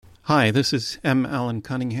Hi, this is M. Alan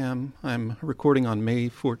Cunningham. I'm recording on May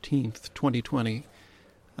 14th, 2020.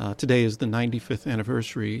 Today is the 95th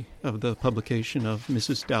anniversary of the publication of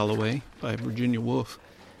Mrs. Dalloway by Virginia Woolf.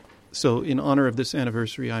 So in honor of this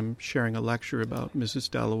anniversary, I'm sharing a lecture about Mrs.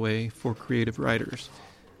 Dalloway for creative writers.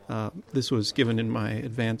 This was given in my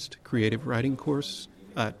advanced creative writing course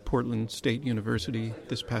at Portland State University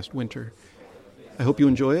this past winter. I hope you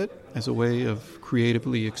enjoy it as a way of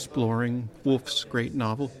creatively exploring Woolf's great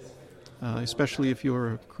novel, especially if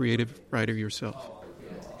you're a creative writer yourself.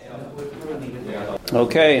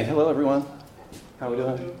 Okay, hello everyone. How are we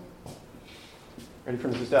doing? Ready for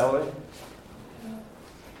Mrs. Dalloway?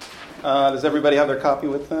 Does everybody have their copy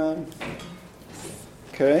with them?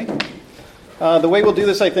 Okay. The way we'll do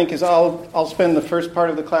this, I think, is I'll spend the first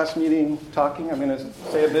part of the class meeting talking. I'm going to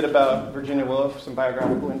say a bit about Virginia Woolf, some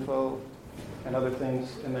biographical info, and other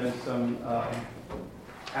things, and then some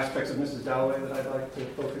aspects of Mrs. Dalloway that I'd like to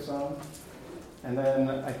focus on. And then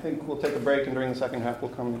I think we'll take a break, and during the second half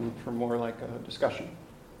we'll come in for more like a discussion.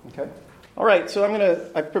 Okay? All right, so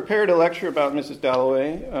I've prepared a lecture about Mrs.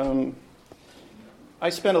 Dalloway. I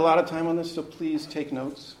spent a lot of time on this, so please take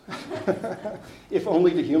notes, if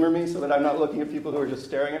only to humor me so that I'm not looking at people who are just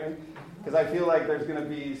staring at me, because I feel like there's going to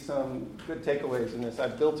be some good takeaways in this.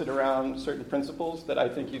 I've built it around certain principles that I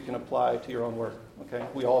think you can apply to your own work. Okay?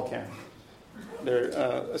 We all can. There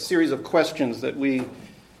are a series of questions that we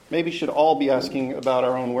maybe should all be asking about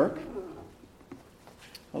our own work.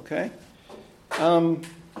 Okay?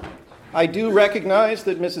 I do recognize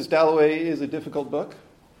that Mrs. Dalloway is a difficult book,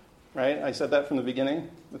 right? I said that from the beginning.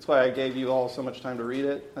 That's why I gave you all so much time to read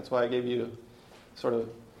it. That's why I gave you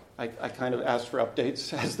I kind of asked for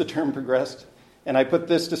updates as the term progressed. And I put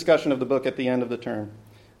this discussion of the book at the end of the term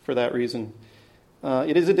for that reason.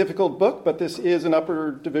 It is a difficult book, but this is an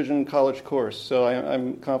upper division college course, so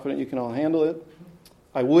I'm confident you can all handle it.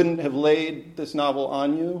 I wouldn't have laid this novel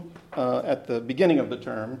on you at the beginning of the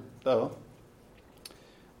term, though.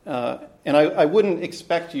 And I wouldn't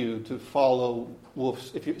expect you to follow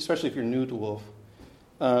Woolf's, especially if you're new to Woolf,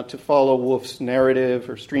 to follow Woolf's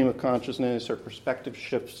narrative or stream of consciousness or perspective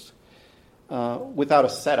shifts without a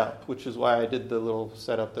setup, which is why I did the little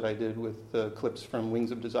setup that I did with the clips from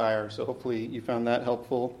Wings of Desire. So hopefully you found that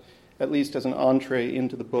helpful, at least as an entree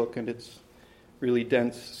into the book and its really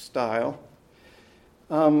dense style.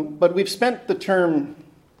 But we've spent the term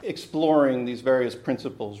exploring these various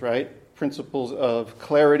principles, right? Principles of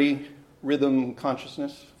clarity, rhythm,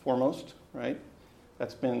 consciousness, foremost, right?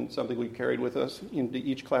 That's been something we've carried with us into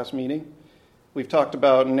each class meeting. We've talked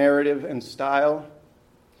about narrative and style,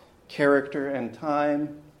 character and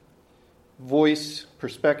time, voice,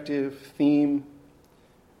 perspective, theme,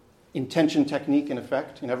 intention, technique, and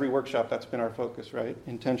effect. In every workshop, that's been our focus, right?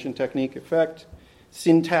 Intention, technique, effect,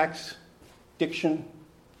 syntax, diction,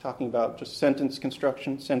 talking about just sentence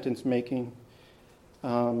construction, sentence making.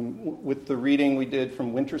 With the reading we did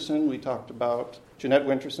from Winterson, we talked about, Jeanette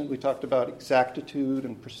Winterson, we talked about exactitude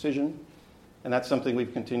and precision, and that's something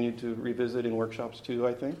we've continued to revisit in workshops too,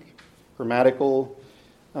 I think. Grammatical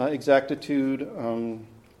exactitude,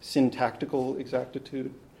 syntactical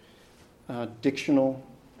exactitude, dictional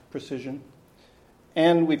precision.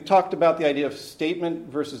 And we've talked about the idea of statement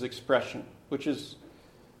versus expression, which is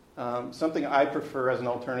something I prefer as an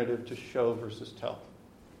alternative to show versus tell.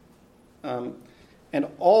 And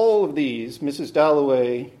all of these, Mrs.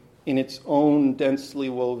 Dalloway, in its own densely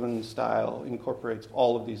woven style, incorporates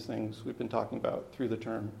all of these things we've been talking about through the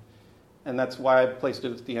term. And that's why I placed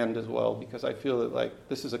it at the end as well, because I feel that like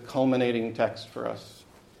this is a culminating text for us.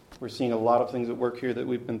 We're seeing a lot of things at work here that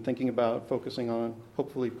we've been thinking about, focusing on,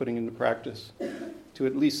 hopefully putting into practice to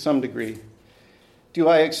at least some degree. Do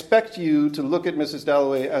I expect you to look at Mrs.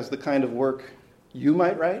 Dalloway as the kind of work you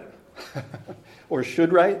might write or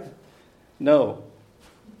should write? No.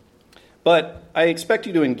 But I expect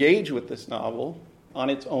you to engage with this novel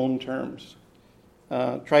on its own terms.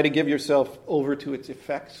 Try to give yourself over to its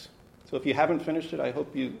effects. So if you haven't finished it, I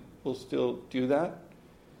hope you will still do that.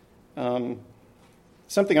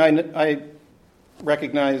 Something I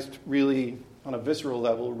recognized really on a visceral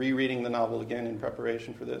level, rereading the novel again in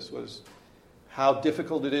preparation for this, was how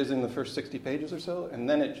difficult it is in the first 60 pages or so, and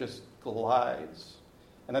then it just glides.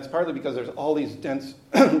 And that's partly because there's all these dense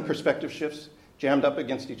perspective shifts jammed up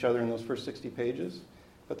against each other in those first 60 pages.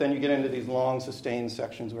 But then you get into these long, sustained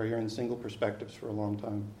sections where you're in single perspectives for a long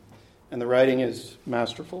time. And the writing is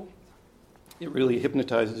masterful. It really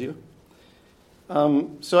hypnotizes you.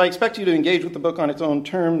 So I expect you to engage with the book on its own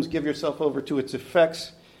terms, give yourself over to its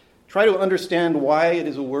effects, try to understand why it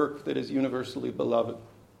is a work that is universally beloved.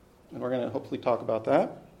 And we're going to hopefully talk about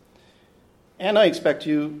that. And I expect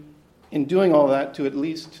you, in doing all that, to at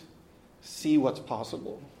least see what's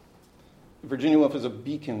possible. Virginia Woolf is a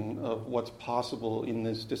beacon of what's possible in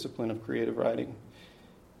this discipline of creative writing.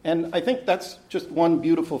 And I think that's just one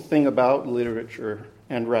beautiful thing about literature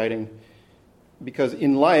and writing, because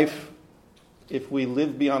in life, if we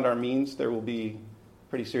live beyond our means, there will be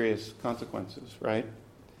pretty serious consequences, right?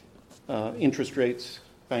 Interest rates,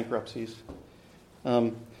 bankruptcies.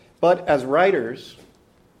 But as writers,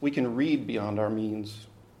 we can read beyond our means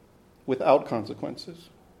without consequences.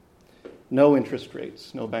 No interest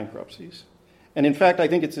rates, no bankruptcies. And in fact, I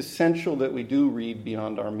think it's essential that we do read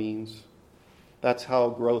beyond our means. That's how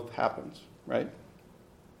growth happens, right?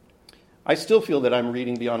 I still feel that I'm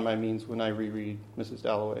reading beyond my means when I reread Mrs.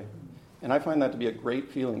 Dalloway. And I find that to be a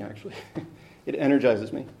great feeling, actually. It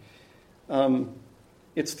energizes me.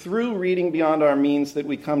 It's through reading beyond our means that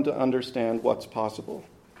we come to understand what's possible.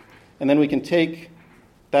 And then we can take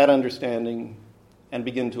that understanding and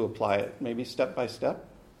begin to apply it, maybe step by step.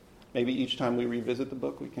 Maybe each time we revisit the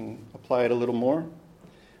book, we can apply it a little more.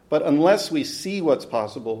 But unless we see what's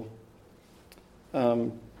possible,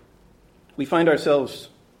 we find ourselves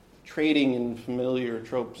trading in familiar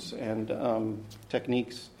tropes and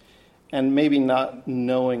techniques, and maybe not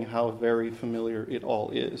knowing how very familiar it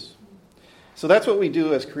all is. So that's what we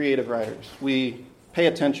do as creative writers. We pay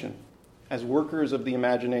attention. As workers of the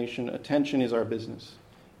imagination, attention is our business.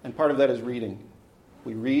 And part of that is reading.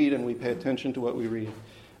 We read and we pay attention to what we read.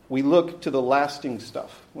 We look to the lasting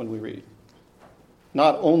stuff when we read,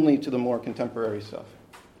 not only to the more contemporary stuff,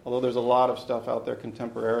 although there's a lot of stuff out there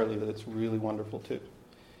contemporarily that's really wonderful too.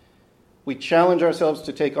 We challenge ourselves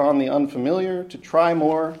to take on the unfamiliar, to try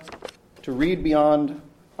more, to read beyond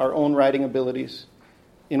our own writing abilities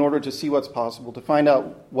in order to see what's possible, to find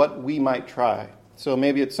out what we might try. So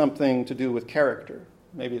maybe it's something to do with character,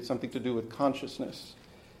 maybe it's something to do with consciousness,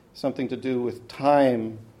 something to do with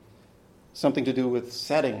time, something to do with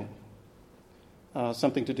setting,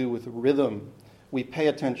 something to do with rhythm. We pay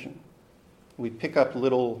attention. We pick up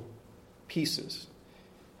little pieces.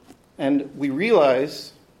 And we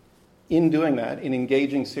realize in doing that, in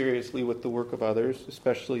engaging seriously with the work of others,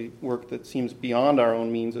 especially work that seems beyond our own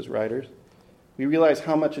means as writers, we realize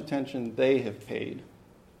how much attention they have paid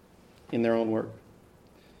in their own work.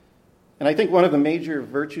 And I think one of the major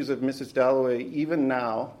virtues of Mrs. Dalloway, even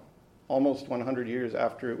now, almost 100 years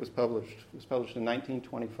after it was published in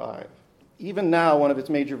 1925. Even now, one of its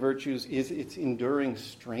major virtues is its enduring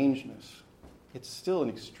strangeness. It's still an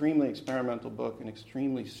extremely experimental book and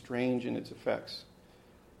extremely strange in its effects.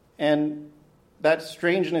 And that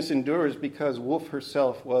strangeness endures because Woolf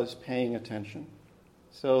herself was paying attention.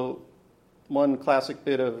 So one classic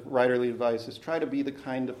bit of writerly advice is try to be the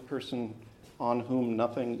kind of person on whom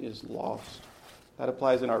nothing is lost. That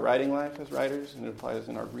applies in our writing life as writers, and it applies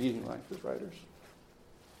in our reading life as writers.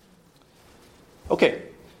 Okay,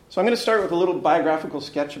 so I'm going to start with a little biographical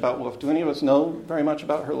sketch about Woolf. Do any of us know very much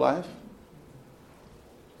about her life?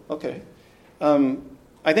 Okay.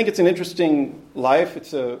 I think it's an interesting life.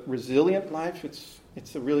 It's a resilient life.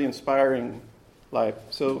 It's a really inspiring life.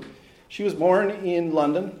 So she was born in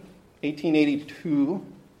London, 1882.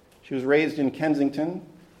 She was raised in Kensington,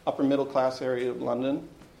 upper middle class area of London.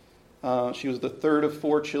 She was the third of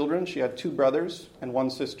 4 children. She had 2 brothers and 1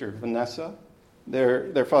 sister, Vanessa.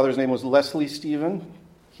 Their father's name was Leslie Stephen.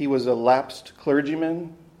 He was a lapsed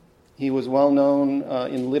clergyman. He was well known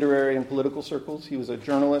in literary and political circles. He was a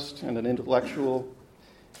journalist and an intellectual.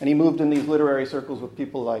 And he moved in these literary circles with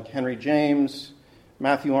people like Henry James,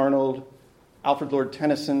 Matthew Arnold, Alfred Lord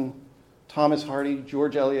Tennyson, Thomas Hardy,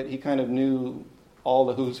 George Eliot. He kind of knew all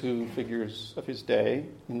the who's who figures of his day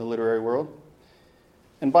in the literary world.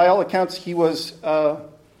 And by all accounts, he was a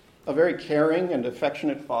very caring and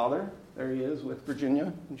affectionate father. There he is with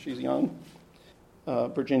Virginia when she's young.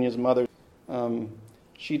 Virginia's mother.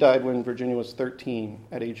 She died when Virginia was 13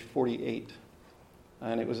 at age 48.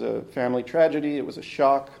 And it was a family tragedy. It was a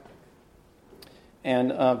shock.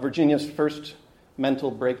 And Virginia's first mental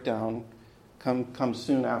breakdown comes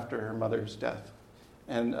soon after her mother's death.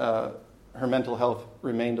 And her mental health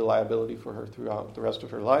remained a liability for her throughout the rest of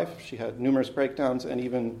her life. She had numerous breakdowns and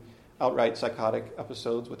even outright psychotic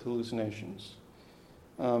episodes with hallucinations.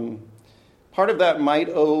 Part of that might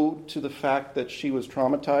owe to the fact that she was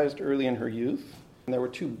traumatized early in her youth. And there were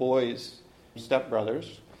 2 boys,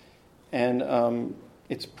 stepbrothers, and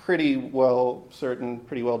it's pretty well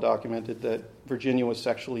documented that Virginia was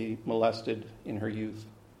sexually molested in her youth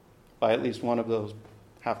by at least one of those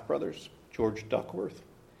half-brothers, George Duckworth.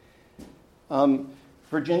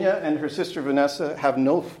 Virginia and her sister Vanessa have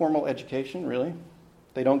no formal education, really.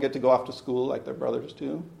 They don't get to go off to school like their brothers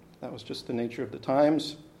do. That was just the nature of the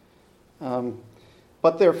times.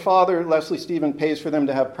 But their father, Leslie Stephen, pays for them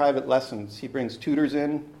to have private lessons. He brings tutors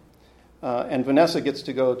in, and Vanessa gets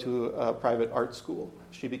to go to a private art school.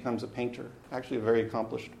 She becomes a painter, actually a very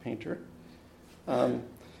accomplished painter.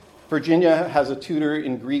 Virginia has a tutor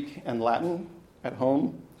in Greek and Latin at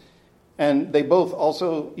home. And they both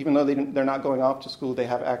also, even though they're not going off to school, they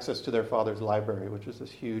have access to their father's library, which is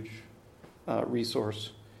this huge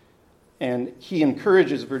resource. And he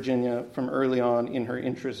encourages Virginia from early on in her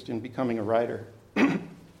interest in becoming a writer.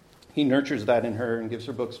 He nurtures that in her and gives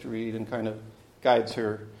her books to read and kind of guides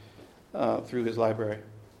her through his library.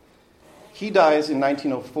 He dies in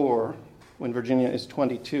 1904 when Virginia is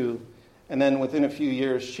 22. And then within a few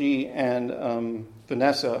years, she and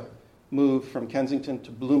Vanessa moved from Kensington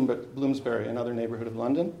to Bloomsbury, another neighborhood of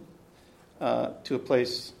London, to a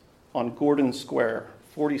place on Gordon Square,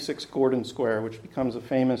 46 Gordon Square, which becomes a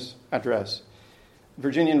famous address.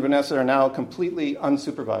 Virginia and Vanessa are now completely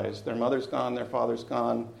unsupervised. Their mother's gone, their father's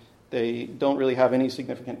gone. They don't really have any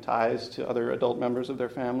significant ties to other adult members of their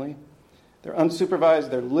family. They're unsupervised,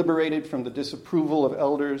 they're liberated from the disapproval of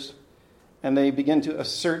elders, and they begin to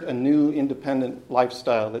assert a new independent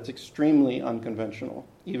lifestyle that's extremely unconventional,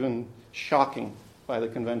 even shocking by the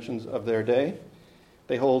conventions of their day.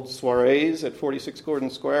 They hold soirees at 46 Gordon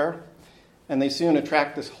Square, and they soon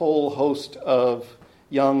attract this whole host of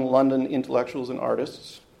young London intellectuals and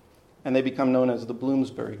artists, and they become known as the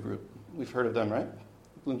Bloomsbury Group. We've heard of them, right?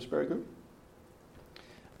 Bloomsbury Group.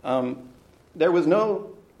 There was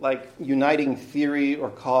no uniting theory or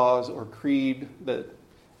cause or creed that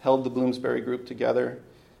held the Bloomsbury Group together,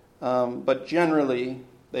 but generally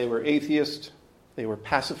they were atheists, they were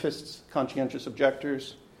pacifists, conscientious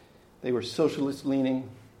objectors, they were socialist-leaning,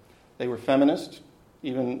 they were feminist.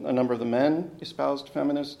 Even a number of the men espoused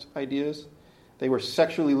feminist ideas. They were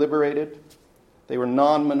sexually liberated, they were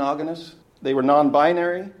non-monogamous, they were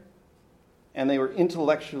non-binary, and they were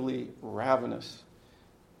intellectually ravenous.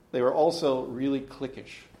 They were also really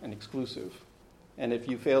cliquish and exclusive. And if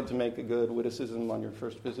you failed to make a good witticism on your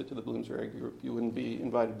first visit to the Bloomsbury Group, you wouldn't be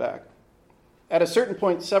invited back. At a certain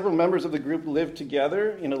point, several members of the group lived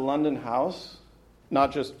together in a London house,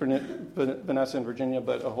 not just Vanessa and Virginia,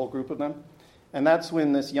 but a whole group of them. And that's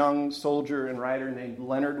when this young soldier and writer named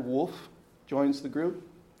Leonard Woolf joins the group.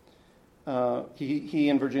 He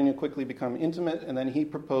and Virginia quickly become intimate, and then he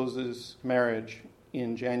proposes marriage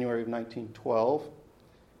in January of 1912.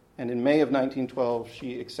 And in May of 1912,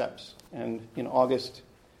 she accepts. And in August,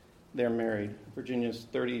 they're married. Virginia's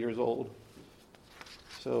 30 years old.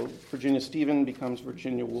 So Virginia Stephen becomes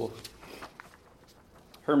Virginia Woolf.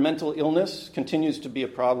 Her mental illness continues to be a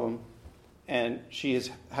problem, and she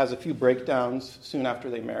has a few breakdowns soon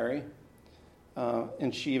after they marry.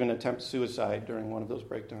 And she even attempts suicide during one of those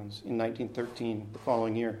breakdowns in 1913, the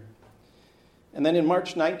following year. And then in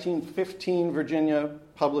March 1915, Virginia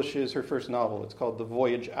publishes her first novel. It's called The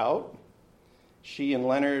Voyage Out. She and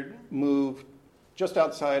Leonard move just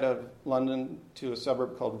outside of London to a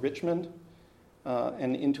suburb called Richmond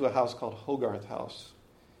and into a house called Hogarth House.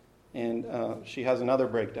 And she has another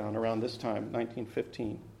breakdown around this time,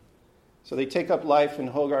 1915. So they take up life in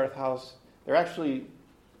Hogarth House. They're actually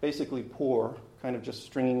basically poor, kind of just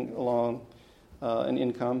stringing along an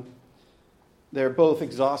income. They're both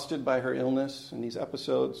exhausted by her illness in these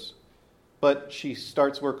episodes, but she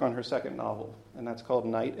starts work on her second novel, and that's called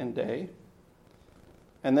Night and Day.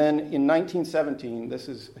 And then in 1917, this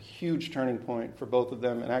is a huge turning point for both of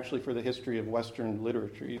them, and actually for the history of Western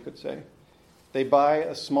literature, you could say. They buy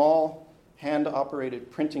a small hand-operated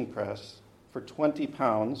printing press for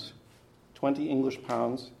 £20, 20 English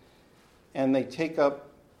pounds, and they take up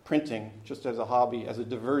printing just as a hobby, as a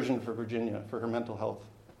diversion for Virginia, for her mental health,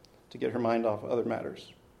 to get her mind off other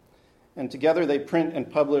matters. And together they print and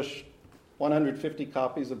publish 150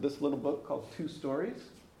 copies of this little book called Two Stories.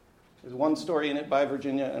 There's one story in it by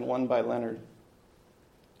Virginia and one by Leonard.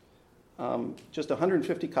 Just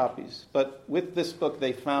 150 copies. But with this book,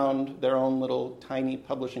 they found their own little tiny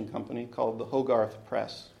publishing company called the Hogarth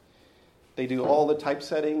Press. They do all the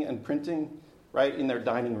typesetting and printing right in their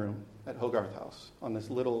dining room at Hogarth House on this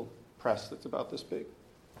little press that's about this big.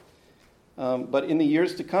 But in the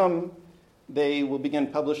years to come, they will begin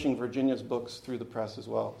publishing Virginia's books through the press as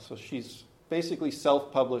well. So she's basically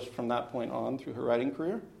self-published from that point on through her writing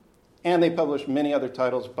career. And they publish many other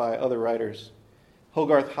titles by other writers.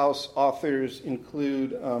 Hogarth House authors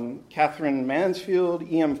include Catherine Mansfield,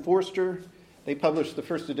 E.M. Forster. They published the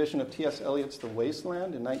first edition of T.S. Eliot's The Waste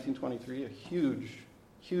Land in 1923, a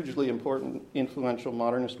hugely important, influential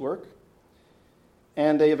modernist work.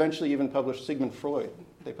 And they eventually even published Sigmund Freud.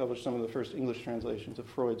 They published some of the first English translations of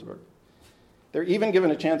Freud's work. They're even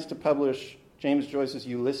given a chance to publish James Joyce's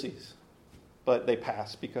Ulysses. but they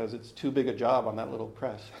pass because it's too big a job on that little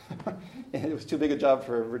press. It was too big a job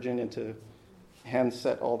for a Virginian to hand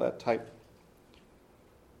set all that type.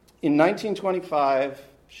 In 1925,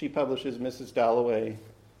 she publishes Mrs. Dalloway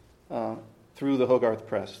through the Hogarth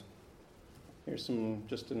Press. Here's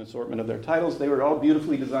just an assortment of their titles. They were all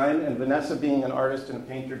beautifully designed, and Vanessa, being an artist and a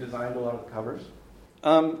painter, designed a lot of the covers.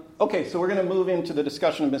 Okay, so we're going to move into the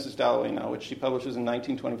discussion of Mrs. Dalloway now, which she publishes in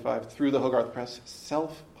 1925 through the Hogarth Press,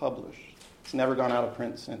 self-published. It's never gone out of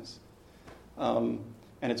print since. And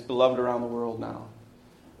it's beloved around the world now.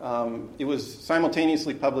 It was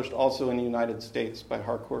simultaneously published also in the United States by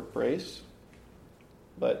Harcourt Brace,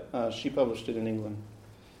 but she published it in England.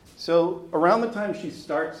 So around the time she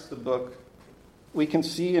starts the book, we can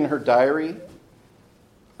see in her diary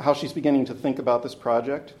how she's beginning to think about this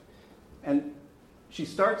project. And she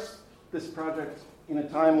starts this project in a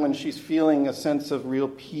time when she's feeling a sense of real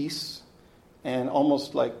peace and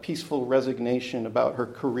almost like peaceful resignation about her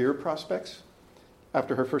career prospects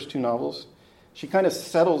after her first two novels. She kind of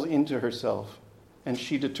settles into herself, and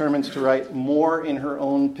she determines to write more in her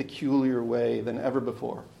own peculiar way than ever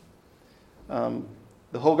before.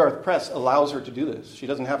 The Hogarth Press allows her to do this. She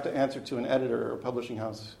doesn't have to answer to an editor or a publishing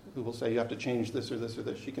house who will say you have to change this or this or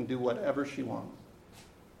this. She can do whatever she wants.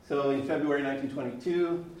 So in February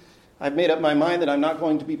 1922, I've made up my mind that I'm not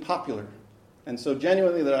going to be popular. And so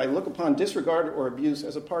genuinely that I look upon disregard or abuse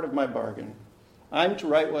as a part of my bargain. I'm to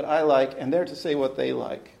write what I like, and they're to say what they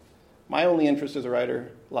like. My only interest as a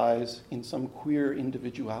writer lies in some queer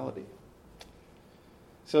individuality.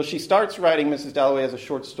 So she starts writing Mrs. Dalloway as a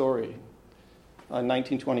short story in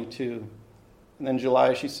 1922. And then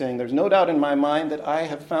July, she's saying, there's no doubt in my mind that I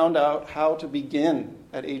have found out how to begin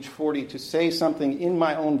at age 40 to say something in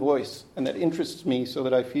my own voice and that interests me so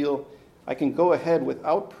that I feel I can go ahead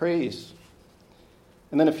without praise.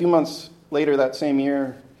 And then a few months later that same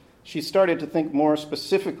year, she started to think more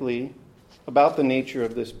specifically about the nature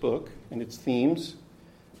of this book and its themes.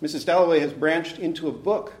 Mrs. Dalloway has branched into a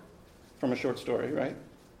book from a short story, right?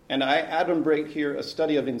 And I adumbrate here a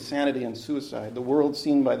study of insanity and suicide, the world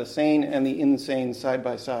seen by the sane and the insane side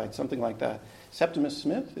by side, something like that. Septimus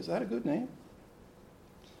Smith, is that a good name?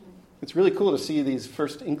 It's really cool to see these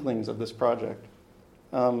first inklings of this project.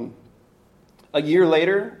 A year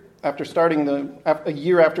later, a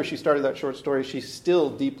year after she started that short story, she's still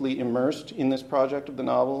deeply immersed in this project of the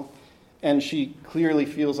novel, and she clearly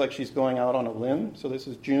feels like she's going out on a limb. So this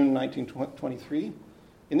is June 1923.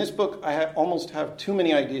 In this book, I almost have too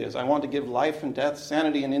many ideas. I want to give life and death,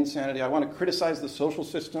 sanity and insanity. I want to criticize the social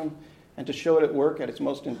system and to show it at work at its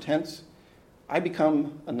most intense. I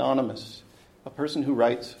become anonymous, a person who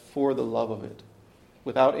writes for the love of it.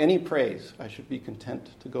 Without any praise, I should be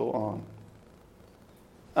content to go on.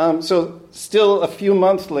 So still a few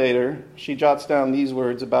months later, she jots down these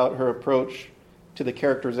words about her approach to the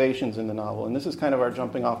characterizations in the novel. And this is kind of our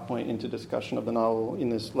jumping off point into discussion of the novel in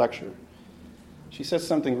this lecture. She says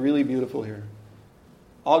something really beautiful here.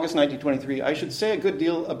 August 1923, I should say a good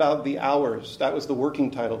deal about the hours. That was the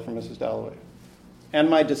working title for Mrs. Dalloway. And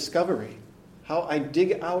my discovery, how I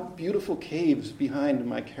dig out beautiful caves behind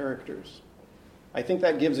my characters. I think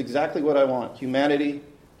that gives exactly what I want: humanity,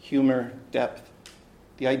 humor, depth.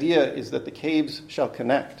 The idea is that the caves shall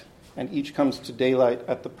connect, and each comes to daylight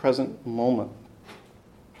at the present moment.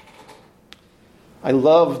 I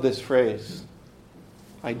love this phrase.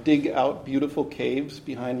 I dig out beautiful caves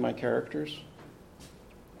behind my characters.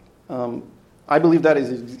 I believe that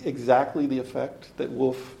is exactly the effect that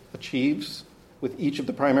Woolf achieves with each of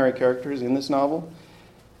the primary characters in this novel.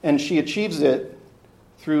 And she achieves it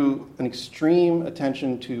through an extreme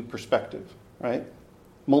attention to perspective, right?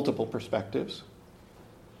 Multiple perspectives.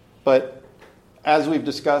 But as we've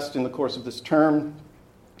discussed in the course of this term,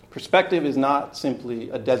 perspective is not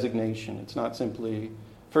simply a designation. It's not simply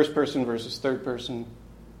first person versus third person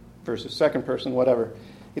versus second person, whatever.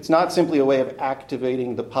 It's not simply a way of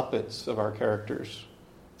activating the puppets of our characters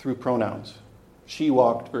through pronouns. She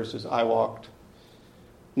walked versus I walked.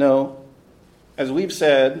 No, as we've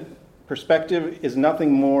said, perspective is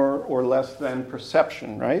nothing more or less than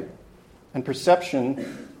perception, right? And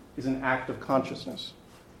perception is an act of consciousness.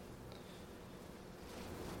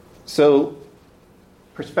 So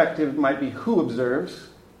perspective might be who observes.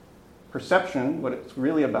 Perception, what it's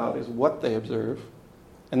really about, is what they observe.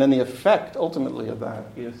 And then the effect, ultimately, of that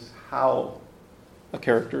is how a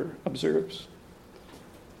character observes.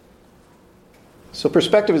 So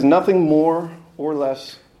perspective is nothing more or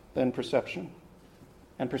less than perception.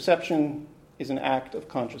 And perception is an act of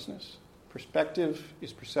consciousness. Perspective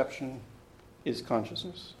is perception, is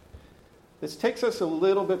consciousness. This takes us a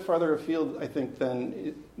little bit farther afield, I think,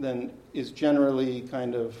 than is generally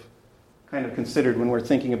kind of kind of considered when we're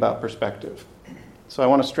thinking about perspective. So I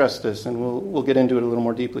want to stress this, and we'll get into it a little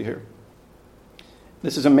more deeply here.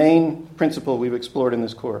 This is a main principle we've explored in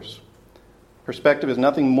this course. Perspective is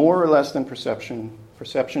nothing more or less than perception.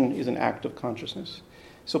 Perception is an act of consciousness.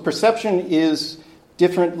 So perception is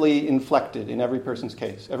differently inflected in every person's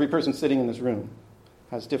case. Every person sitting in this room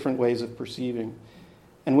has different ways of perceiving.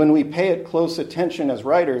 And when we pay it close attention as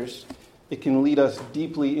writers, it can lead us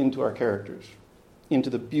deeply into our characters, into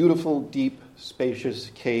the beautiful, deep,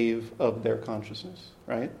 spacious cave of their consciousness,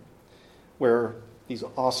 right? Where these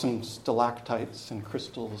awesome stalactites and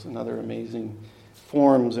crystals and other amazing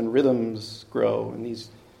forms and rhythms grow. And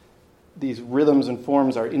these rhythms and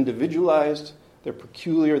forms are individualized, they're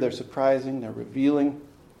peculiar, they're surprising, they're revealing.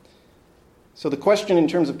 So the question in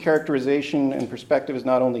terms of characterization and perspective is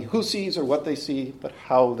not only who sees or what they see, but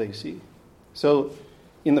how they see. So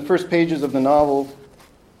in the first pages of the novel,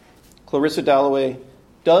 Clarissa Dalloway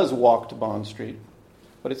does walk to Bond Street.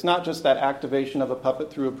 But it's not just that activation of a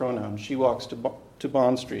puppet through a pronoun. She walks to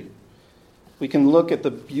Bond Street. We can look at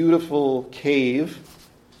the beautiful cave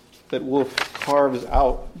that Woolf carves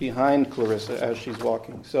out behind Clarissa as she's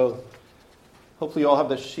walking. So hopefully you all have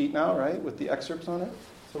this sheet now, right, with the excerpts on it.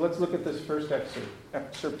 So let's look at this first excerpt.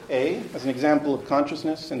 Excerpt A as an example of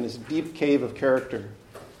consciousness in this deep cave of character.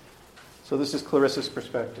 So this is Clarissa's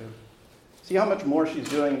perspective. See how much more she's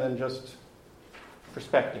doing than just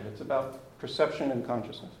perspective. It's about perception and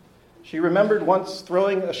consciousness. She remembered once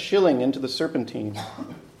throwing a shilling into the Serpentine,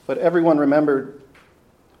 but everyone remembered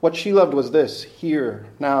what she loved was this, here,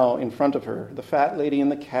 now, in front of her, the fat lady in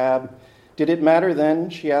the cab. Did it matter then,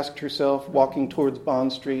 she asked herself, walking towards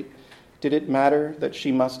Bond Street, did it matter that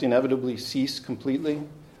she must inevitably cease completely?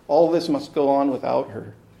 All this must go on without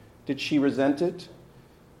her. Did she resent it?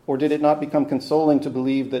 Or did it not become consoling to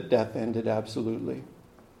believe that death ended absolutely?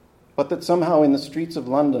 But that somehow in the streets of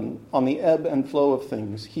London, on the ebb and flow of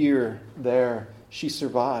things, here, there, she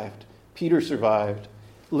survived. Peter survived,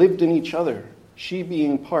 lived in each other. She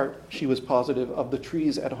being part, she was positive, of the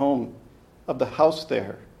trees at home, of the house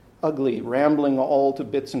there, ugly, rambling all to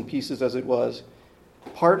bits and pieces as it was,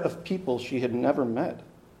 part of people she had never met,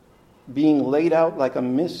 being laid out like a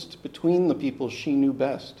mist between the people she knew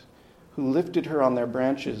best, who lifted her on their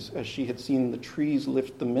branches as she had seen the trees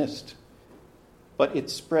lift the mist. But it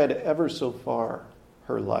spread ever so far,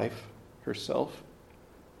 her life, herself.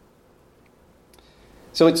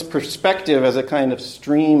 So it's perspective as a kind of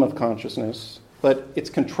stream of consciousness, but it's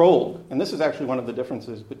controlled. And this is actually one of the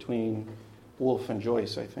differences between Woolf and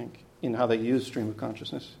Joyce, I think, in how they use stream of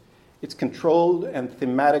consciousness. It's controlled and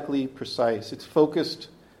thematically precise. It's focused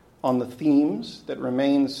on the themes that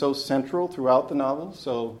remain so central throughout the novel.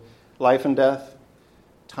 So life and death,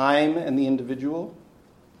 time and the individual,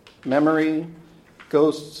 memory,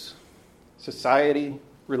 ghosts, society,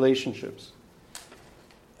 relationships.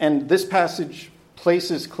 And this passage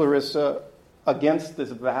places Clarissa against this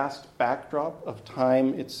vast backdrop of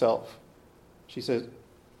time itself. She says,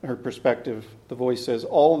 her perspective, the voice says,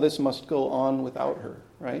 all this must go on without her,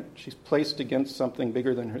 right? She's placed against something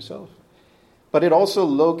bigger than herself. But it also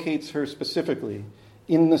locates her specifically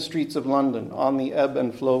in the streets of London, on the ebb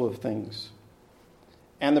and flow of things.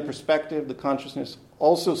 And the perspective, the consciousness,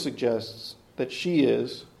 also suggests that she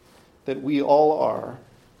is, that we all are,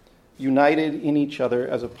 united in each other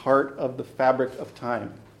as a part of the fabric of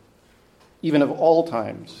time, even of all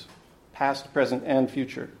times, past, present, and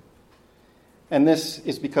future. And this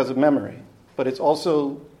is because of memory, but it's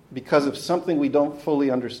also because of something we don't fully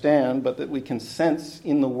understand, but that we can sense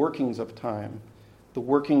in the workings of time, the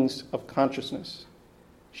workings of consciousness.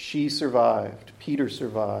 She survived, Peter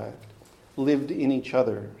survived, lived in each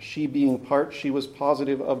other. She being part, she was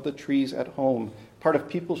positive of the trees at home, part of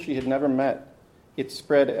people she had never met. It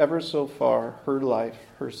spread ever so far, her life,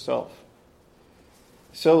 herself.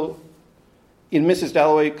 So, in Mrs.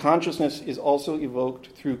 Dalloway, consciousness is also evoked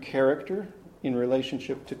through character in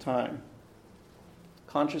relationship to time.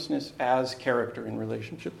 Consciousness as character in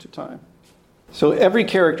relationship to time. So every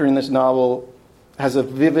character in this novel has a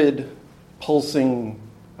vivid, pulsing,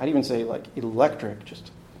 I'd even say like electric,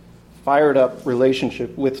 just fired up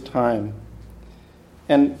relationship with time.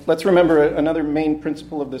 And let's remember another main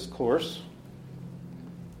principle of this course.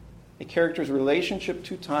 A character's relationship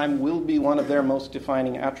to time will be one of their most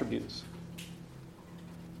defining attributes.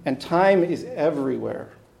 And time is everywhere,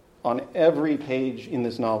 on every page in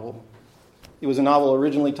this novel. It was a novel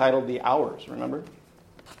originally titled The Hours, remember?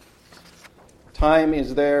 Time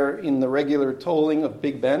is there in the regular tolling of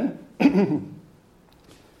Big Ben.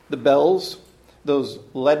 The bells, those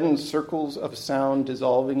leaden circles of sound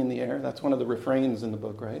dissolving in the air. That's one of the refrains in the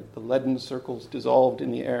book, right? The leaden circles dissolved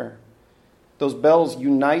in the air. Those bells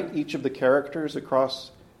unite each of the characters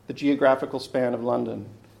across the geographical span of London.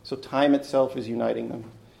 So time itself is uniting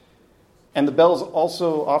them. And the bells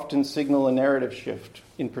also often signal a narrative shift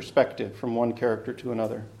in perspective from one character to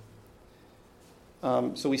another.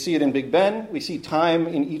 So we see it in Big Ben. We see time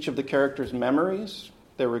in each of the characters' memories,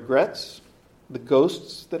 their regrets, the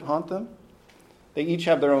ghosts that haunt them. They each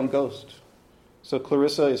have their own ghost. So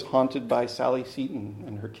Clarissa is haunted by Sally Seton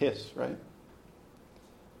and her kiss, right?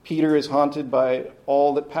 Peter is haunted by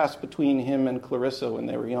all that passed between him and Clarissa when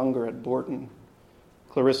they were younger at Bourton.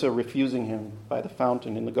 Clarissa refusing him by the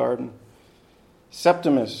fountain in the garden.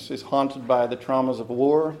 Septimus is haunted by the traumas of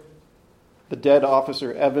war, the dead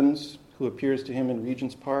officer Evans, who appears to him in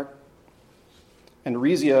Regent's Park. And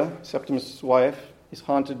Rhisia, Septimus' wife, is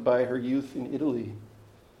haunted by her youth in Italy.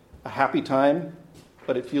 A happy time,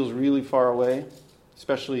 but it feels really far away,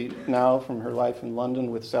 especially now from her life in London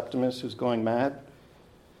with Septimus, who's going mad.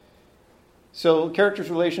 So a character's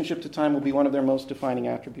relationship to time will be one of their most defining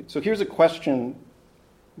attributes. So here's a question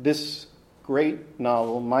this great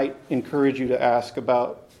novel might encourage you to ask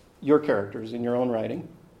about your characters in your own writing.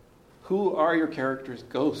 Who are your characters'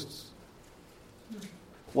 ghosts?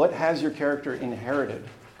 What has your character inherited,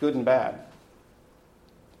 good and bad?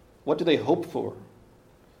 What do they hope for?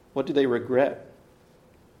 What do they regret?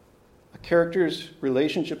 A character's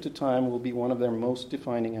relationship to time will be one of their most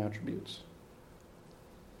defining attributes.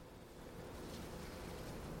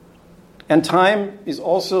 And time is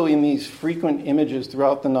also in these frequent images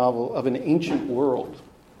throughout the novel of an ancient world.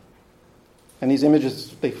 And these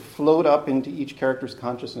images, they float up into each character's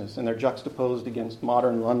consciousness, and they're juxtaposed against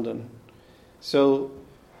modern London. So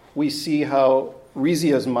we see how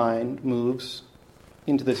Rhesia's mind moves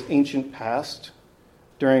into this ancient past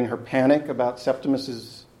during her panic about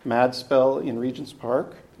Septimus's mad spell in Regent's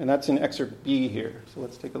Park. And that's in excerpt B here. So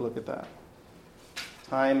let's take a look at that.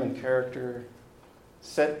 Time and character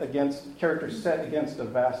set against a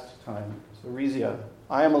vast time. So Rhisia,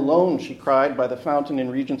 I am alone, she cried by the fountain in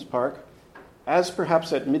Regent's Park. As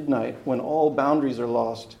perhaps at midnight, when all boundaries are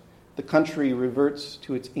lost, the country reverts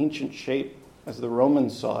to its ancient shape as the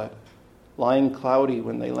Romans saw it, lying cloudy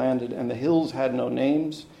when they landed, and the hills had no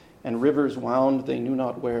names, and rivers wound they knew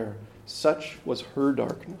not where. Such was her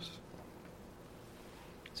darkness.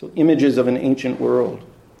 So images of an ancient world,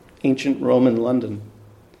 ancient Roman London.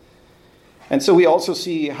 And so we also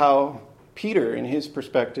see how Peter, in his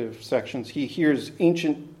perspective sections, he hears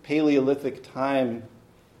ancient Paleolithic time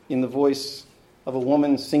in the voice of a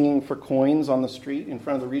woman singing for coins on the street in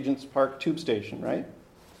front of the Regent's Park tube station, right?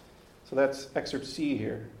 So that's excerpt C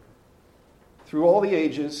here. Through all the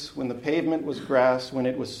ages, when the pavement was grass, when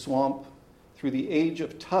it was swamp, through the age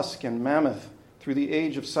of tusk and mammoth, through the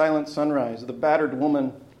age of silent sunrise, the battered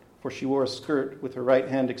woman, for she wore a skirt with her right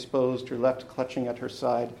hand exposed, her left clutching at her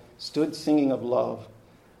side, stood singing of love.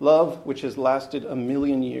 Love which has lasted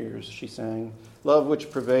 1,000,000 years, she sang. Love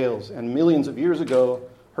which prevails. And millions of years ago,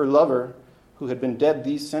 her lover, who had been dead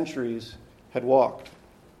these centuries, had walked.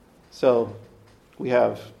 So we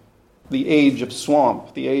have the age of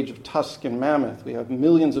swamp, the age of tusk and mammoth. We have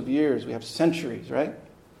millions of years. We have centuries, right?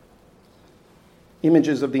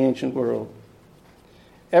 Images of the ancient world.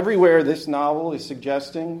 Everywhere this novel is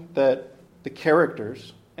suggesting that the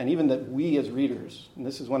characters, and even that we as readers, and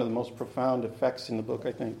this is one of the most profound effects in the book,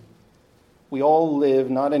 I think, we all live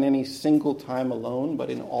not in any single time alone, but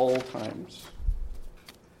in all times.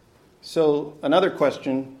 So another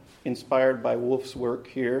question inspired by Woolf's work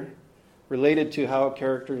here, related to how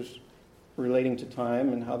characters relating to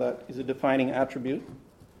time and how that is a defining attribute,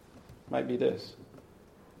 might be this.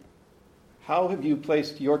 How have you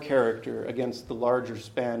placed your character against the larger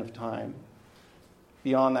span of time,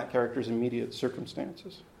 beyond that character's immediate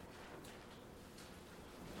circumstances?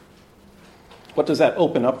 What does that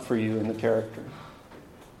open up for you in the character,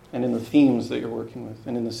 and in the themes that you're working with,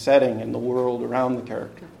 and in the setting and the world around the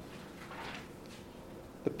character?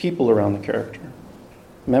 The people around the character,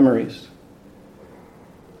 memories.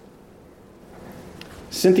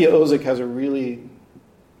 Cynthia Ozick has a really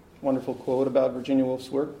wonderful quote about Virginia Woolf's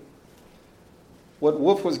work. What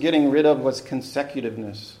Woolf was getting rid of was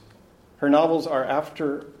consecutiveness. Her novels are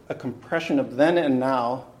after a compression of then and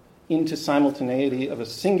now into simultaneity of a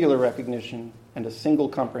singular recognition and a single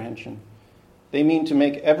comprehension. They mean to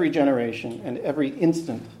make every generation and every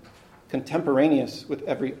instant contemporaneous with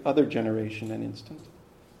every other generation and instant.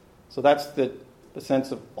 So that's the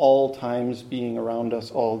sense of all times being around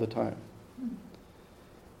us all the time.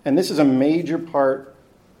 And this is a major part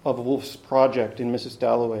of Woolf's project in Mrs.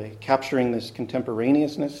 Dalloway, capturing this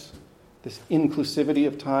contemporaneousness, this inclusivity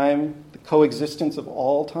of time, the coexistence of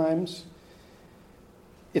all times.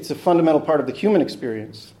 It's a fundamental part of the human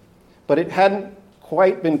experience. But it hadn't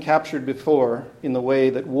quite been captured before in the way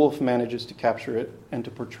that Woolf manages to capture it and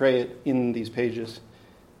to portray it in these pages.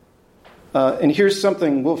 And here's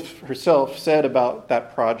something Woolf herself said about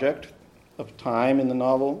that project of time in the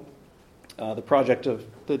novel, the project of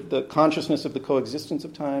the consciousness of the coexistence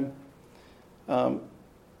of time, and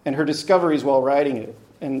her discoveries while writing it,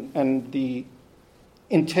 and the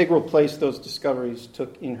integral place those discoveries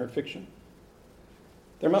took in her fiction.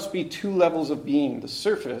 There must be two levels of being, the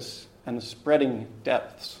surface and the spreading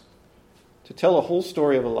depths. To tell a whole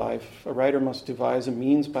story of a life, a writer must devise a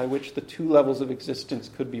means by which the two levels of existence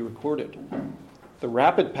could be recorded. The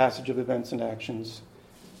rapid passage of events and actions,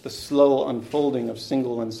 the slow unfolding of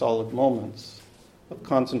single and solid moments of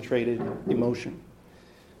concentrated emotion.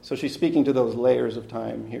 So she's speaking to those layers of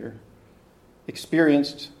time here,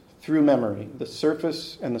 experienced through memory, the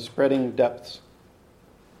surface and the spreading depths.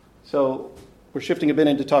 So we're shifting a bit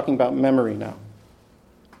into talking about memory now.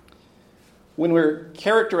 When we're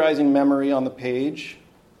characterizing memory on the page,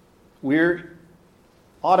 we're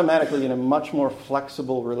automatically in a much more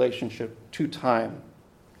flexible relationship to time.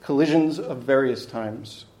 Collisions of various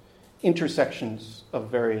times, intersections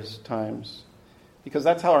of various times, because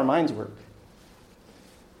that's how our minds work.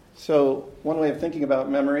 So one way of thinking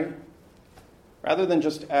about memory, rather than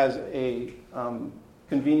just as a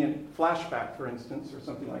convenient flashback, for instance, or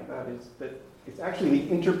something like that, is that it's actually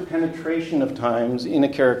the interpenetration of times in a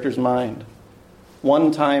character's mind.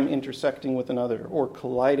 One time intersecting with another or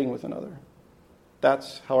colliding with another.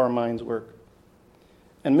 That's how our minds work.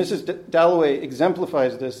 And Mrs. Dalloway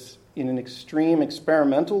exemplifies this in an extreme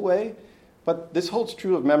experimental way, but this holds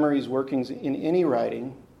true of memory's workings in any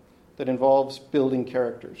writing that involves building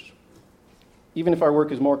characters, even if our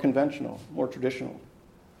work is more conventional, more traditional.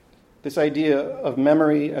 This idea of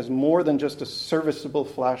memory as more than just a serviceable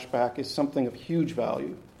flashback is something of huge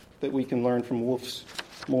value that we can learn from Woolf's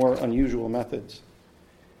more unusual methods.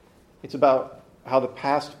 It's about how the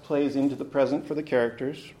past plays into the present for the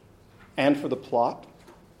characters and for the plot.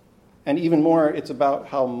 And even more, it's about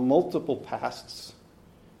how multiple pasts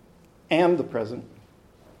and the present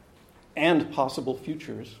and possible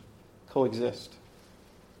futures coexist.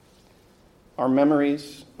 Our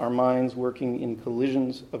memories, our minds working in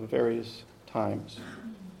collisions of various times.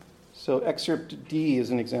 So excerpt D is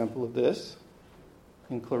an example of this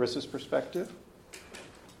in Clarissa's perspective.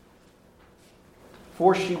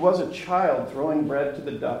 For she was a child throwing bread to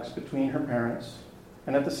the ducks between her parents,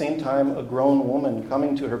 and at the same time a grown woman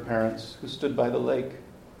coming to her parents who stood by the lake,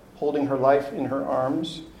 holding her life in her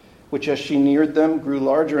arms, which as she neared them grew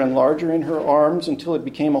larger and larger in her arms until it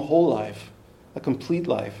became a whole life, a complete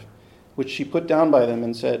life, which she put down by them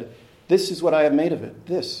and said, "This is what I have made of it,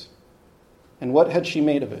 this." And what had she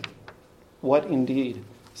made of it? What indeed?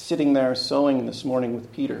 Sitting there sewing this morning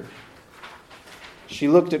with Peter. She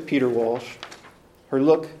looked at Peter Walsh. Her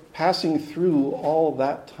look, passing through all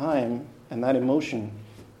that time and that emotion,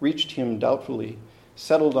 reached him doubtfully,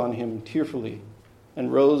 settled on him tearfully,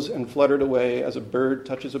 and rose and fluttered away as a bird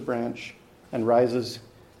touches a branch and rises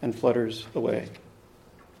and flutters away.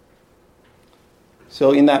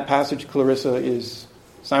 So in that passage, Clarissa is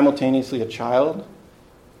simultaneously a child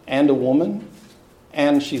and a woman,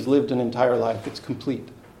 and she's lived an entire life. It's complete.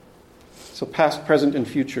 So past, present, and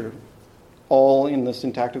future, all in the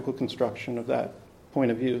syntactical construction of that point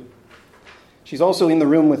of view. She's also in the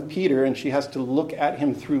room with Peter, and she has to look at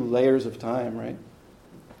him through layers of time, right?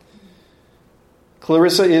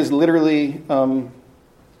 Clarissa is literally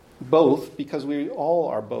both, because we all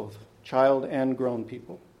are both, child and grown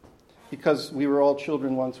people. Because we were all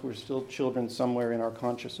children once, we're still children somewhere in our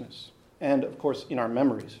consciousness, and of course in our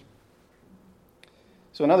memories.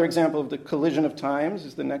 So another example of the collision of times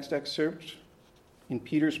is the next excerpt in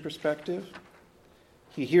Peter's perspective.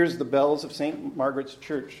 He hears the bells of St. Margaret's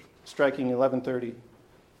Church striking 11:30,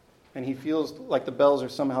 and he feels like the bells are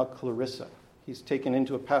somehow Clarissa. He's taken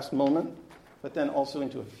into a past moment, but then also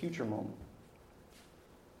into a future moment.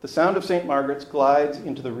 The sound of St. Margaret's glides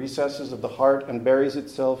into the recesses of the heart and buries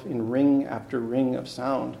itself in ring after ring of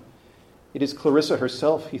sound. It is Clarissa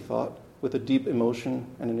herself, he thought, with a deep emotion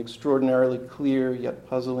and an extraordinarily clear yet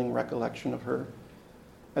puzzling recollection of her,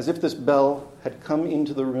 as if this bell had come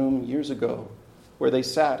into the room years ago, where they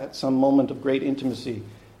sat at some moment of great intimacy,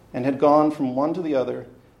 and had gone from one to the other,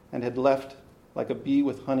 and had left like a bee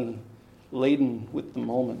with honey, laden with the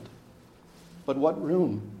moment. But what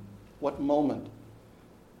room? What moment?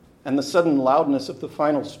 And the sudden loudness of the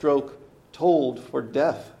final stroke told for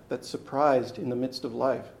death that surprised in the midst of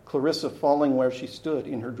life. Clarissa falling where she stood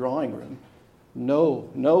in her drawing room. "No,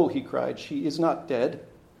 no," he cried, "she is not dead.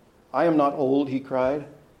 I am not old," he cried,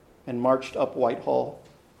 and marched up Whitehall,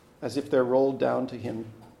 as if there rolled down to him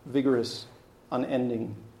vigorous,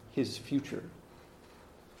 unending, his future.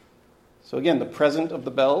 So again, the present of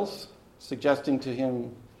the bells, suggesting to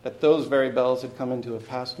him that those very bells had come into a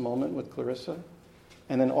past moment with Clarissa,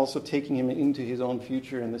 and then also taking him into his own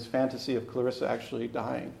future in this fantasy of Clarissa actually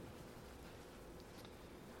dying.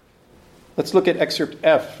 Let's look at excerpt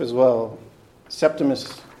F as well.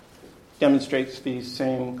 Septimus demonstrates these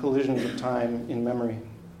same collisions of time in memory.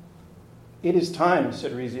 "It is time,"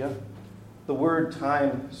 said Rhesia. The word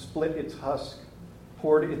time split its husk,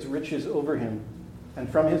 poured its riches over him, and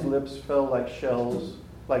from his lips fell like shells,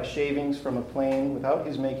 like shavings from a plane, without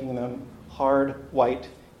his making them, hard, white,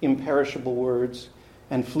 imperishable words,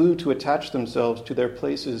 and flew to attach themselves to their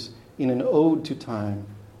places in an ode to time,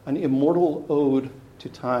 an immortal ode to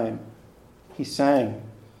time. He sang.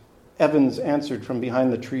 Evans answered from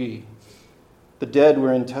behind the tree. The dead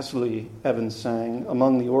were in Thessaly, Evans sang,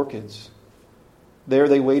 among the orchids. There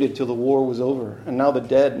they waited till the war was over, and now the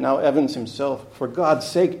dead, now Evans himself. "For God's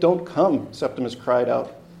sake, don't come," Septimus cried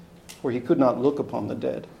out, for he could not look upon the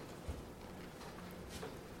dead.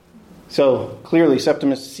 So clearly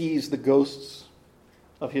Septimus sees the ghosts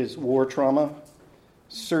of his war trauma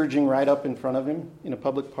surging right up in front of him in a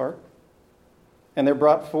public park. And they're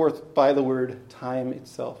brought forth by the word time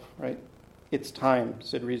itself, right? "It's time,"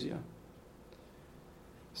 said Rhesia.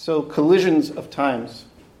 So collisions of times.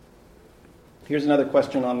 Here's another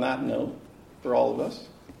question on that note for all of us.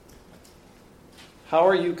 How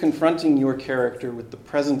are you confronting your character with the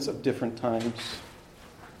presence of different times?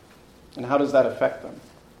 And how does that affect them?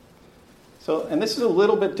 So, and this is a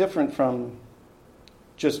little bit different from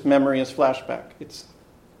just memory as flashback. It's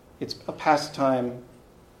a past time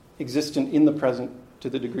existent in the present to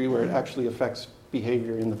the degree where it actually affects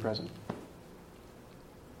behavior in the present.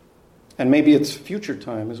 And maybe it's future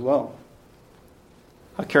time as well.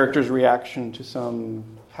 A character's reaction to some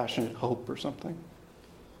passionate hope or something.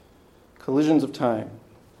 Collisions of time.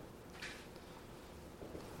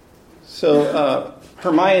 So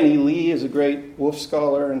Hermione Lee is a great Woolf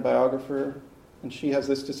scholar and biographer, and she has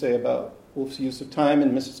this to say about Woolf's use of time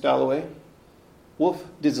in Mrs. Dalloway. Woolf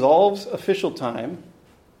dissolves official time,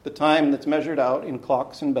 the time that's measured out in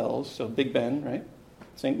clocks and bells, so Big Ben, right?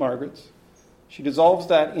 St. Margaret's. She dissolves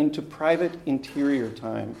that into private interior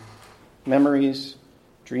time, memories,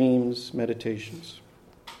 dreams, meditations.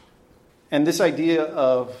 And this idea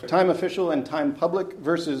of time official and time public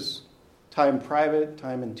versus time private,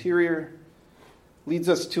 time interior, leads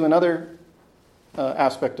us to another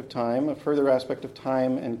aspect of time, a further aspect of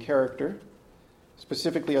time and character,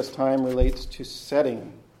 specifically as time relates to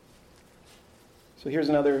setting. So here's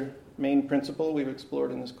another main principle we've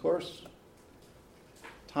explored in this course.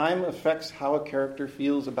 Time affects how a character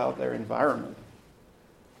feels about their environment.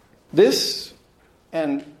 This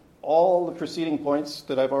and all the preceding points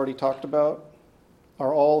that I've already talked about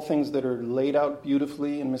are all things that are laid out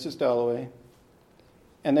beautifully in Mrs. Dalloway,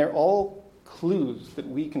 and they're all clues that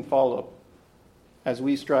we can follow as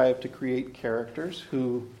we strive to create characters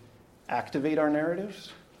who activate our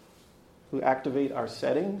narratives, who activate our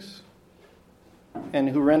settings, and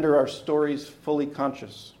who render our stories fully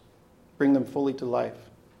conscious, bring them fully to life.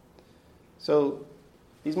 So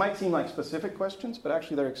these might seem like specific questions, but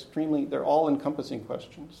actually they're all-encompassing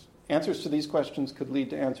questions. Answers to these questions could lead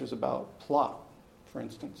to answers about plot, for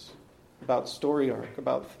instance, about story arc,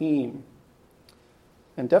 about theme,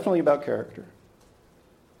 and definitely about character.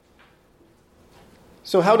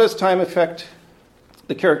 So how does time affect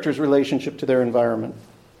the character's relationship to their environment?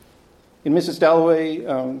 In Mrs.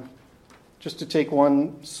 Dalloway, just to take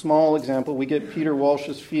one small example, we get Peter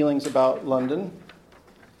Walsh's feelings about London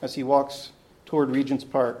as he walks toward Regent's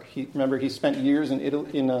Park. Remember, he spent years in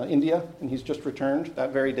India, and he's just returned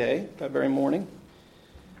that very day, that very morning.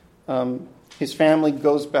 His family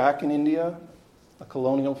goes back in India, a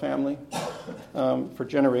colonial family, for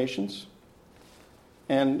generations.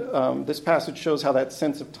 And this passage shows how that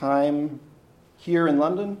sense of time here in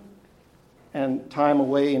London and time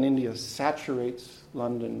away in India saturates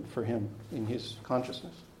London for him in his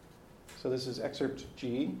consciousness. So this is excerpt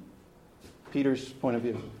G, Peter's point of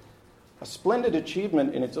view. A splendid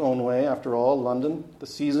achievement in its own way, after all, London, the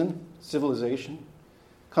season, civilization,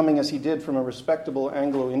 coming as he did from a respectable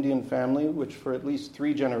Anglo-Indian family which for at least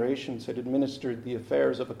 3 generations had administered the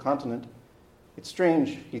affairs of a continent. It's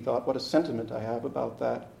strange, he thought, what a sentiment I have about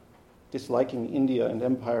that, disliking India and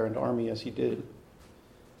empire and army as he did.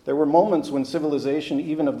 There were moments when civilization,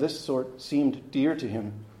 even of this sort, seemed dear to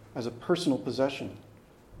him as a personal possession.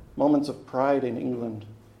 Moments of pride in England,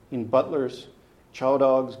 in butlers, chow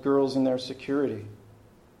dogs, girls in their security.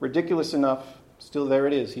 Ridiculous enough, still there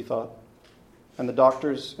it is, he thought. and the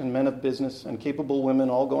doctors and men of business and capable women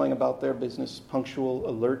all going about their business, punctual,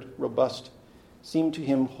 alert, robust, seemed to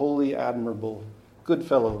him wholly admirable, good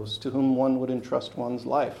fellows to whom one would entrust one's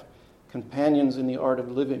life, companions in the art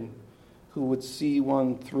of living, who would see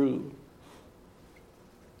one through.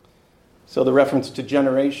 So the reference to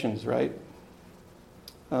generations, right?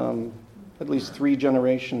 At least 3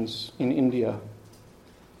 generations in India.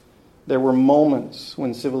 There were moments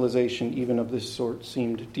when civilization, even of this sort,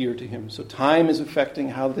 seemed dear to him. So time is affecting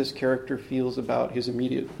how this character feels about his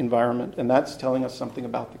immediate environment, and that's telling us something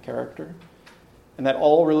about the character. And that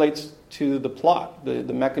all relates to the plot, the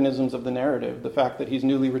mechanisms of the narrative, the fact that he's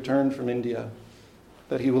newly returned from India,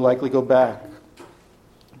 that he will likely go back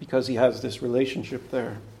because he has this relationship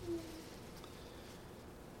there.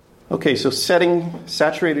 Okay, so setting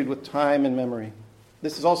saturated with time and memory.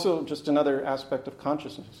 This is also just another aspect of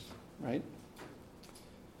consciousness, right?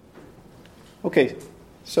 Okay,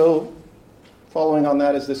 so following on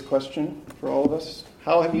that is this question for all of us.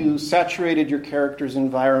 How have you saturated your character's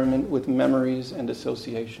environment with memories and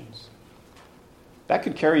associations? That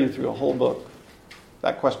could carry you through a whole book,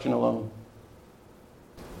 that question alone.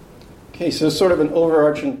 Okay, so sort of an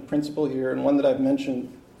overarching principle here, and one that I've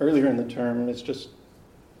mentioned earlier in the term, is just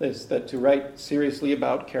this, that to write seriously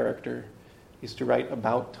about character is to write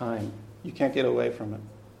about time. You can't get away from it.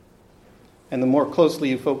 And the more closely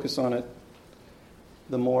you focus on it,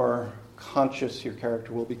 the more conscious your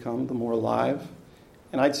character will become, the more alive.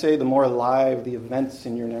 And I'd say the more alive the events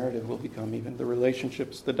in your narrative will become, even the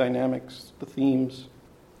relationships, the dynamics, the themes.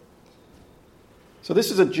 So this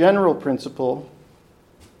is a general principle,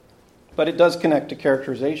 but it does connect to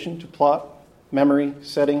characterization, to plot, memory,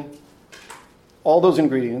 setting, all those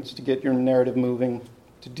ingredients to get your narrative moving,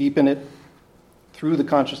 to deepen it through the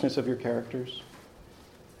consciousness of your characters,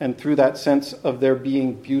 and through that sense of there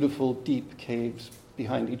being beautiful, deep caves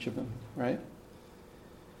behind each of them, right?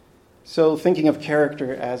 So thinking of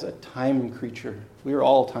character as a time creature. We are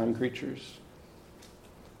all time creatures,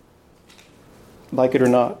 like it or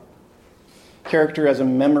not. Character as a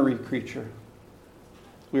memory creature.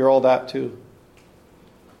 We are all that too.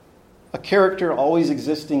 A character always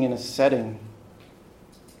existing in a setting.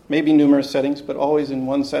 Maybe numerous settings, but always in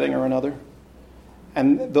one setting or another.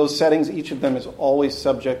 And those settings, each of them is always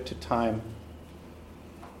subject to time.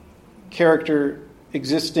 Character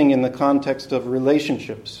existing in the context of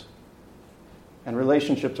relationships. And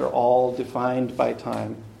relationships are all defined by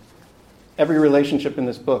time. Every relationship in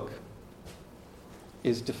this book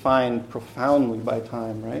is defined profoundly by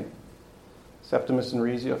time, right? Septimus and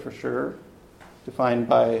Rhessia for sure. Defined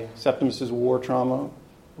by Septimus's war trauma,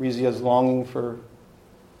 Rhessia's longing for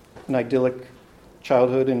an idyllic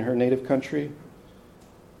childhood in her native country.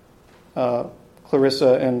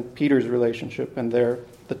 Clarissa and Peter's relationship and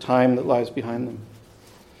the time that lies behind them.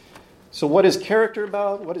 So what is character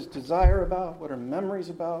about? What is desire about? What are memories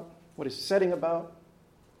about? What is setting about?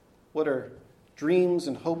 What are dreams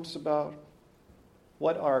and hopes about?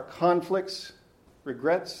 What are conflicts,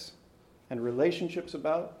 regrets, and relationships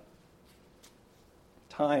about?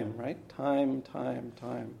 Time, right? Time.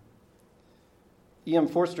 E.M.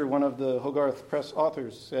 Forster, one of the Hogarth Press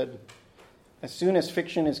authors, said, "As soon as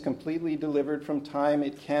fiction is completely delivered from time,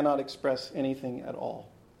 it cannot express anything at all."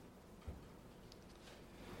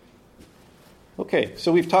 Okay,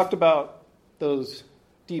 so we've talked about those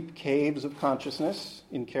deep caves of consciousness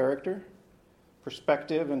in character,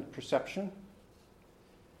 perspective and perception.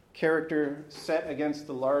 Character set against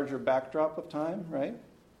the larger backdrop of time, right?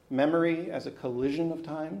 Memory as a collision of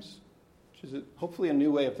times, which is hopefully a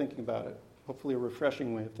new way of thinking about it, hopefully a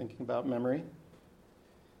refreshing way of thinking about memory.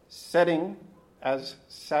 Setting as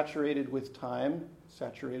saturated with time,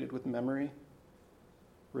 saturated with memory.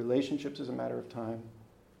 Relationships as a matter of time.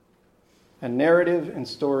 And narrative and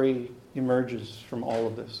story emerges from all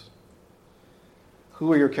of this.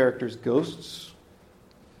 Who are your characters' ghosts?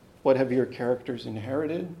 What have your characters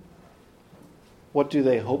inherited? What do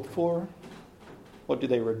they hope for? What do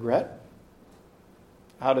they regret?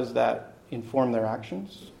 How does that inform their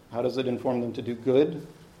actions? How does it inform them to do good?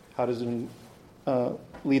 How does it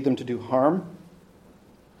lead them to do harm?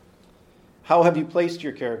 How have you placed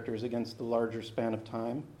your characters against the larger span of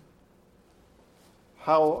time?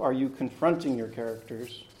 How are you confronting your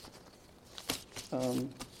characters and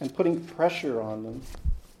putting pressure on them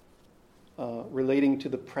relating to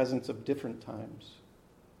the presence of different times?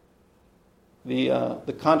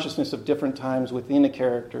 The consciousness of different times within a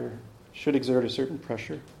character should exert a certain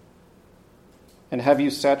pressure. And have you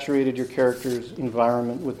saturated your character's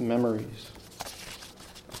environment with memories?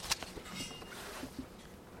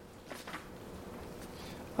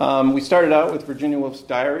 We started out with Virginia Woolf's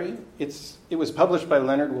diary. It was published by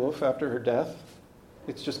Leonard Woolf after her death.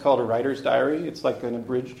 It's just called A Writer's Diary. It's like an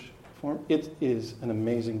abridged form. It is an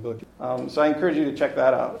amazing book. So I encourage you to check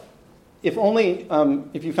that out. If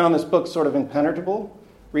you found this book sort of impenetrable,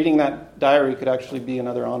 reading that diary could actually be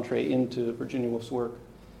another entree into Virginia Woolf's work.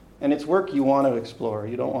 And it's work you want to explore.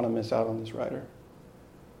 You don't want to miss out on this writer.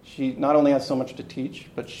 She not only has so much to teach,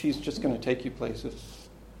 but she's just going to take you places.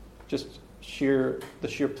 Just the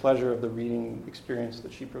sheer pleasure of the reading experience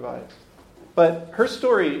that she provides. But her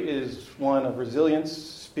story is one of resilience,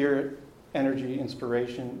 spirit, energy,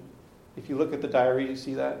 inspiration. If you look at the diary, you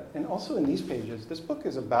see that. And also in these pages, this book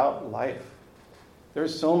is about life.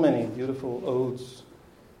 There's so many beautiful odes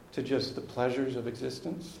to just the pleasures of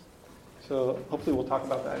existence. So hopefully we'll talk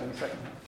about that in the second half.